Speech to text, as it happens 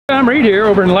Tom Reed here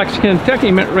over in Lexington,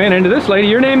 Kentucky. Ran into this lady.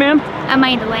 Your name, ma'am?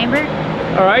 Amanda Lambert.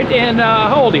 All right, and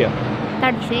how old are you?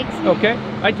 36. Okay.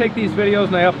 I take these videos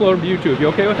and I upload them to YouTube. You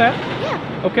okay with that?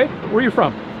 Yeah. Okay. Where are you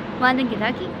from? London,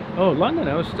 Kentucky. Oh, London.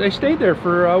 I stayed there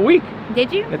for a week.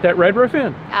 Did you? At that Red Roof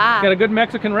Inn. Ah. Got a good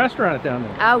Mexican restaurant down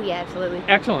there. Oh, yeah, absolutely.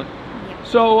 Excellent. Yeah.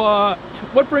 So,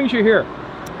 what brings you here?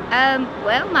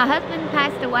 Well, my husband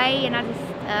passed away, and I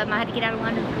had to get out of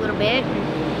London for a little bit,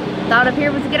 and thought up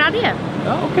here was a good idea.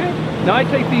 Oh, okay. Now I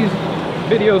take these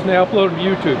videos and I upload them to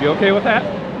YouTube. You okay with that?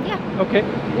 Yeah. Okay.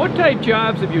 What type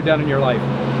jobs have you done in your life?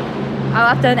 Oh,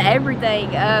 I've done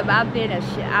everything. I've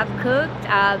cooked.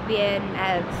 I've been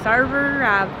a server.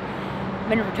 I've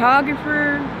been a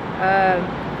photographer.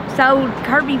 Sold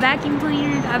Kirby vacuum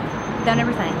cleaners. I've done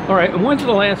everything. All right. And when's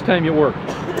the last time you worked?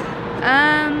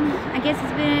 I guess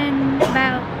it's been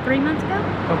about 3 months ago.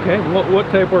 Okay. What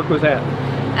type of work was that?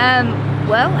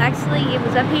 Well, actually, it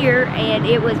was up here, and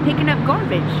it was picking up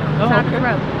garbage on the side of the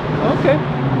road. Okay.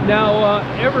 Now,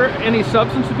 ever any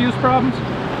substance abuse problems?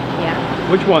 Yeah.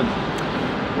 Which ones?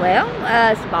 Well,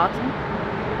 Suboxone.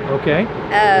 Okay.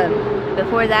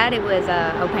 Before that, it was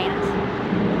Opanis.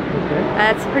 Okay.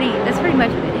 That's pretty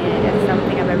much it. That's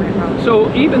something I've ever had problems.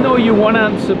 So even though you went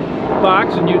on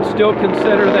Suboxone, you'd still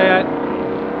consider that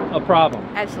a problem?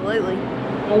 Absolutely.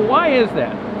 Well, why is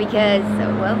that? Because,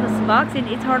 well, the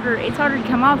Suboxone, it's harder to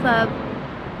come off of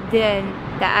than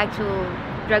the actual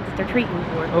drug that they're treating me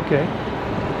for. Okay.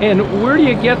 And where do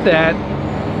you get that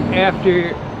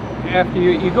after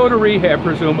you go to rehab,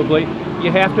 presumably?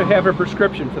 You have to have a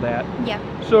prescription for that. Yeah.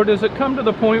 So does it come to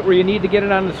the point where you need to get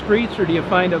it on the streets, or do you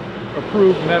find a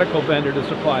approved medical vendor to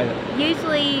supply it?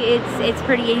 Usually it's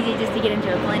pretty easy just to get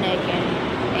into a clinic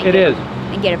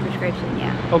and get a prescription,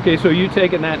 yeah. Okay, so you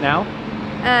taking that now?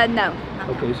 No.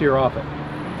 Okay, so you're off it.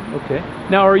 Okay.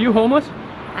 Now, are you homeless?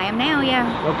 I am now,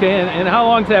 yeah. Okay, and how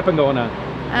long's that been going on?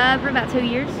 For about 2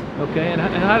 years. Okay, and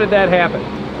how did that happen?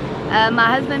 When my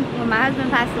husband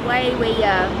passed away,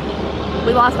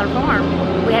 we lost our farm.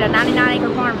 We had a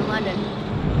 99-acre farm in London,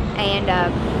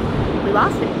 and we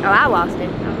lost it. Oh, I lost it.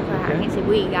 I can't say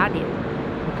we, I did.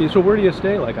 Okay, so where do you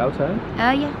stay? Like outside?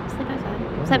 Yeah, sleep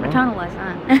outside. Slept in a tunnel last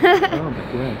night. Oh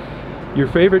my God. Your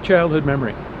favorite childhood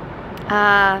memory?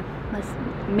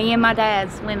 Me and my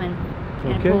dad swimming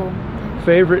in a pool.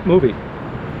 Favorite movie?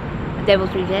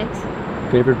 Devil's Rejects.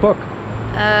 Favorite book?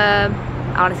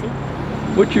 Odyssey.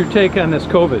 What's your take on this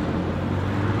COVID?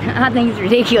 I think it's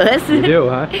ridiculous. You do,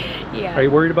 huh? Yeah. Are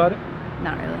you worried about it?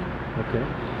 Not really. Okay.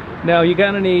 Now, you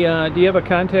got any, do you have a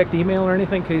contact email or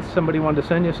anything in case somebody wanted to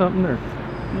send you something? Or?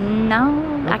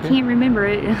 No, I can't remember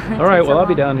it. All right, well, I'll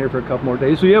be down here for a couple more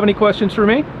days. Do you have any questions for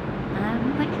me? I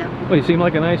don't think so. Well, you seem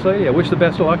like a nice lady. I wish the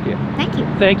best of luck to you. Thank you.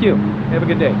 Thank you. Have a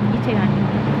good day. You too, honey.